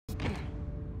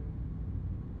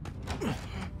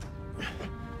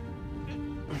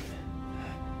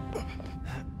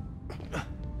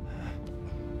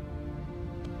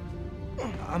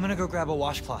I'm gonna go grab a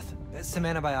washcloth, some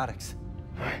antibiotics.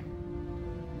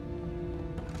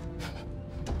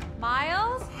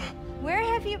 Miles? Where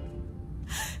have you...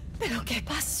 ¿Pero qué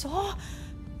pasó?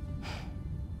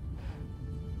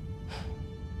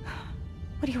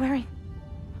 What are you wearing?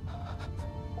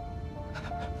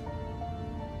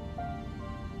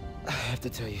 I have to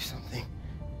tell you something.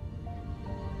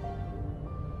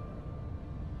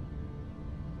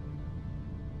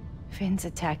 Finn's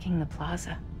attacking the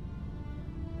plaza.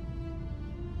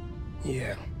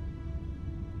 Yeah.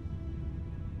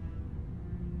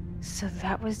 So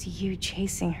that was you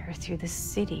chasing her through the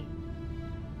city.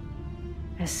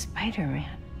 As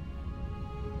Spider-Man.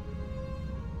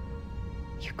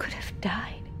 You could have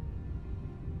died.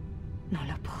 No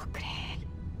lo puedo creer.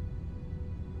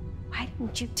 Why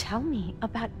didn't you tell me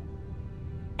about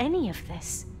any of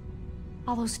this?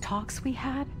 All those talks we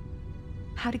had?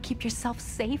 How to keep yourself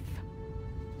safe?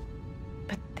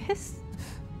 But this?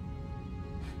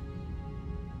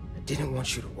 I didn't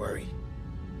want you to worry.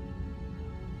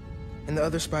 And the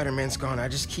other Spider-Man's gone. I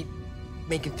just keep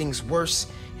making things worse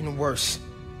and worse.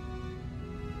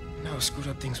 Now I screwed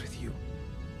up things with you.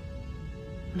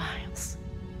 Miles.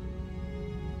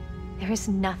 There is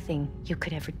nothing you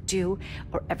could ever do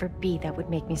or ever be that would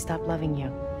make me stop loving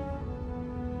you.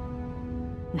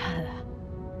 Nada.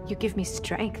 You give me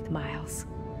strength, Miles.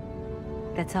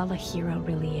 That's all a hero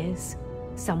really is.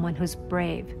 Someone who's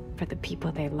brave for the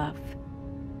people they love.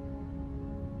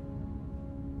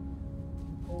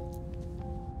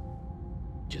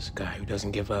 Just a guy who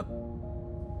doesn't give up.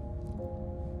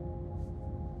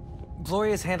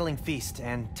 Gloria's handling Feast,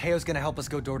 and Teo's gonna help us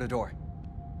go door to door.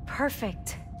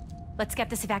 Perfect. Let's get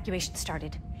this evacuation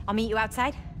started. I'll meet you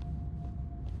outside.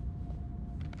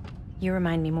 You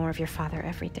remind me more of your father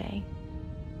every day.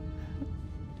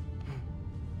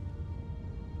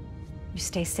 You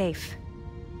stay safe.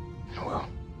 Well.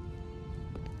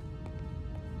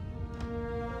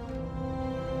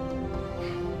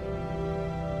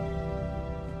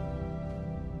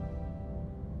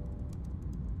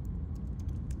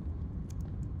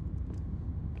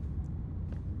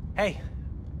 Hey,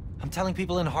 I'm telling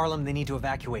people in Harlem they need to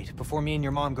evacuate before me and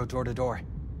your mom go door to door.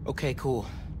 Okay, cool.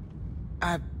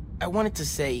 I wanted to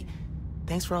say,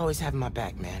 thanks for always having my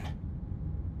back, man.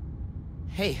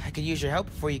 Hey, I could use your help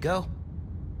before you go.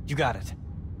 You got it.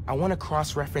 I want to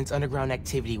cross-reference underground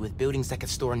activity with buildings that could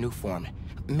store Newfound.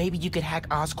 Maybe you could hack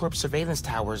Oscorp's surveillance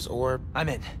towers, or... I'm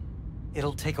in.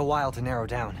 It'll take a while to narrow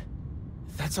down.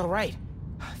 That's all right.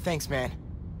 Thanks, man.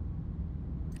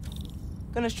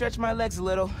 Gonna stretch my legs a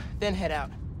little, then head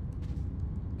out.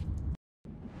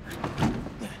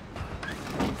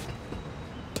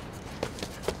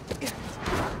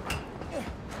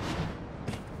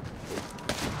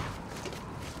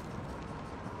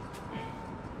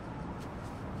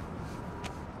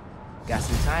 Got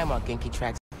some time on Genki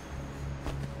tracks.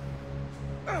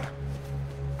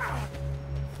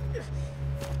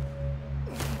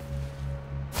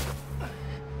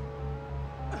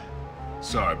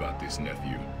 Sorry about this,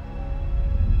 nephew.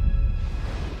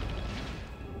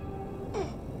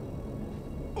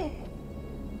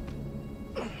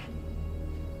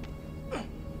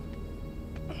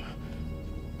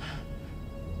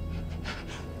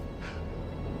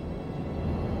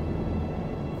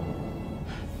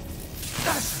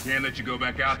 Can't let you go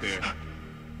back out there.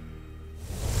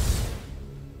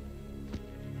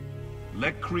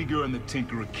 Let Krieger and the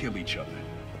Tinkerer kill each other.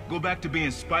 Go back to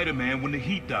being Spider-Man when the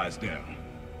heat dies down.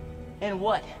 And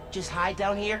what? Just hide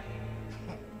down here?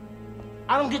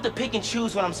 I don't get to pick and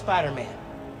choose when I'm Spider-Man.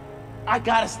 I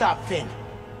gotta stop Finn.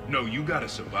 No, you gotta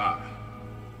survive.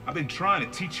 I've been trying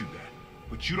to teach you that,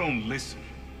 but you don't listen.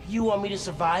 You want me to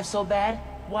survive so bad?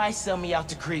 Why sell me out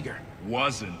to Krieger?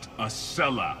 Wasn't a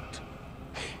sellout.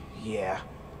 Yeah.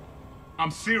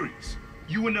 I'm serious.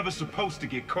 You were never supposed to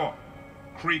get caught.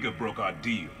 Krieger broke our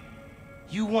deal.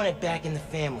 You want it back in the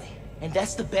family, and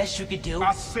that's the best you could do?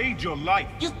 I saved your life.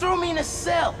 You threw me in a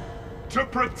cell! To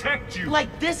protect you!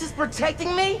 Like this is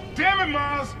protecting me? Damn it,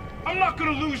 Miles! I'm not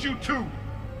gonna lose you too!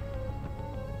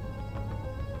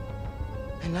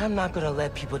 And I'm not gonna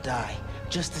let people die,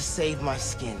 just to save my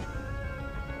skin.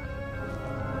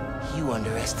 You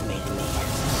underestimated me.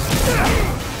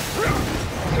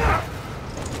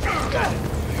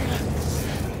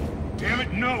 Damn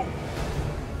it, no!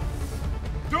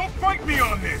 Don't fight me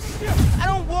on this! I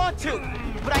don't want to,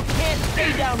 but I can't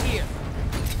stay down here.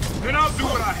 Then I'll do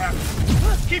what I have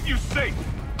to. Keep you safe.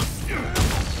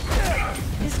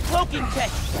 This cloaking tech,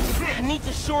 I need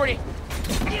to short it.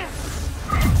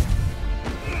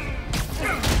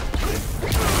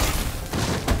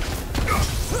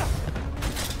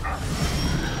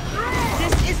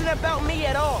 about me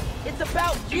at all. It's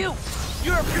about you.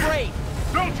 You're afraid.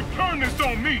 Don't you turn this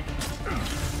on me!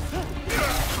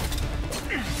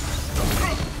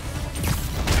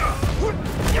 You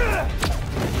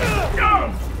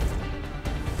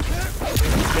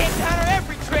can't counter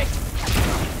every trick.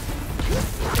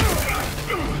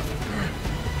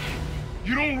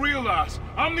 You don't realize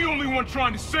I'm the only one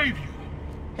trying to save you.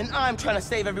 And I'm trying to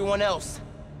save everyone else.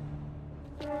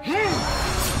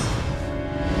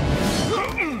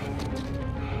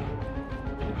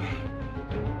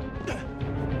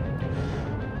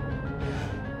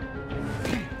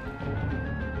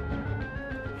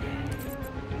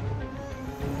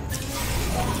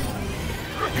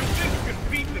 You think you can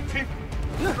beat the Tinker?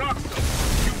 Rockstar,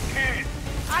 you can.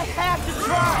 I have to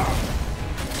try.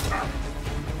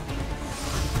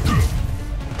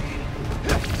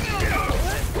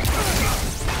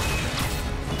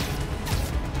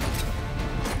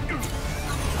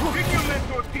 Didn't your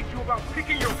mentor teach you about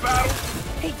picking your battles?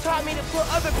 He taught me to put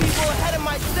other people ahead of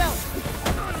myself.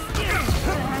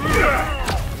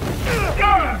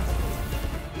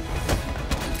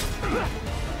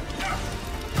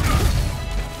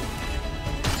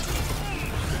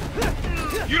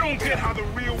 You don't get how the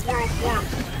real world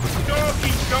works. Dog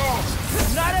eat dog.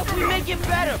 Not if we make it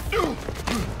better.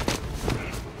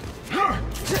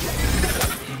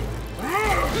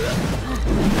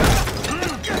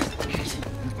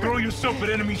 Throw yourself at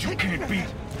enemies you can't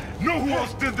beat. Know who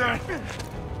else did that?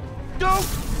 Don't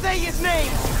say his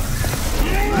name.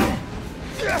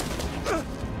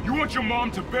 You want your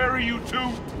mom to bury you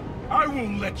too? I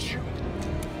won't let you.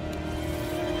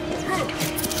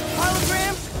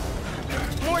 Holograms?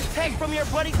 More tech from your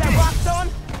buddies at Rockstone?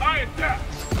 I adapt.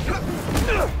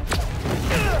 So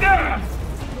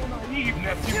naive,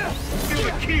 nephew. Still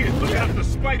a kid looking after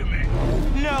Spider-Man.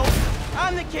 No,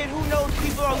 I'm the kid who knows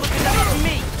people are looking out for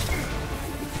me.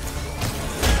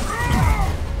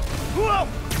 Whoa!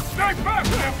 Stay back,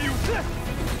 nephew!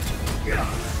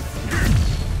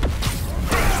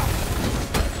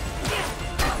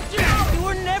 You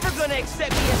were never gonna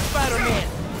accept me as Spider-Man.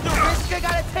 The risk I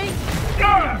gotta take?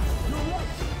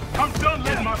 I'm done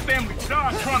letting my family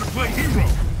die trying to play hero.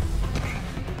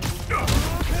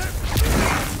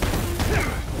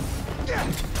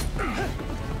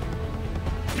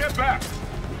 Get back!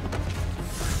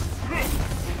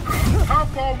 How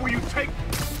far will you take?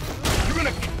 You're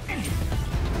gonna...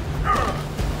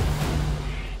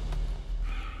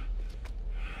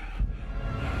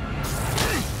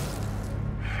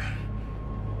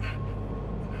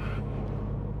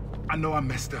 I know I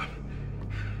messed up.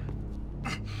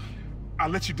 I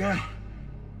let you down.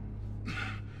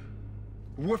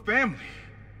 We're family.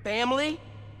 Family?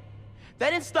 That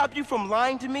didn't stop you from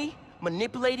lying to me,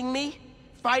 manipulating me,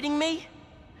 fighting me?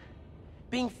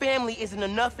 Being family isn't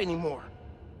enough anymore.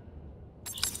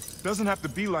 Doesn't have to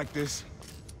be like this.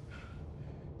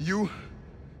 You,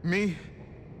 me,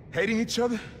 hating each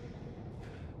other?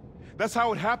 That's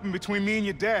how it happened between me and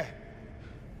your dad.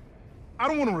 I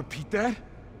don't want to repeat that.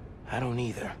 I don't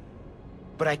either.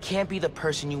 But I can't be the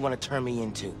person you want to turn me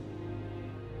into.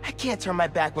 I can't turn my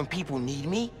back when people need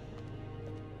me.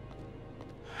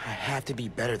 I have to be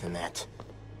better than that.